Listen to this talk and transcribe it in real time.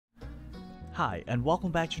Hi, and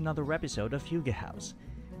welcome back to another episode of Hygge House.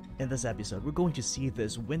 In this episode, we're going to see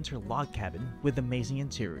this winter log cabin with amazing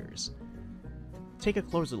interiors. Take a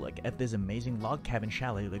closer look at this amazing log cabin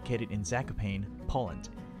chalet located in Zakopane, Poland.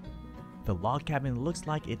 The log cabin looks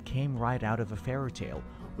like it came right out of a fairy tale,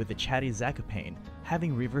 with the Chaty Zakopane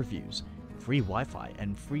having river views, free Wi-Fi,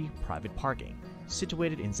 and free private parking,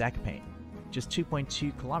 situated in Zakopane, just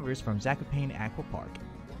 2.2 kilometers from Zakopane Aqua Park.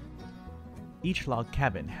 Each log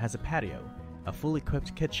cabin has a patio, a fully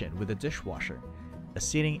equipped kitchen with a dishwasher, a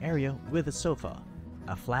seating area with a sofa,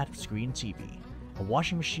 a flat-screen TV, a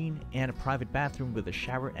washing machine, and a private bathroom with a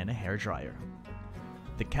shower and a hairdryer.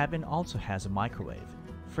 The cabin also has a microwave,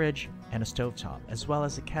 fridge, and a stovetop, as well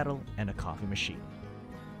as a kettle and a coffee machine.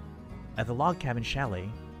 At the log cabin chalet,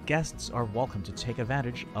 guests are welcome to take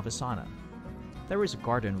advantage of a sauna. There is a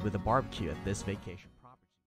garden with a barbecue at this vacation.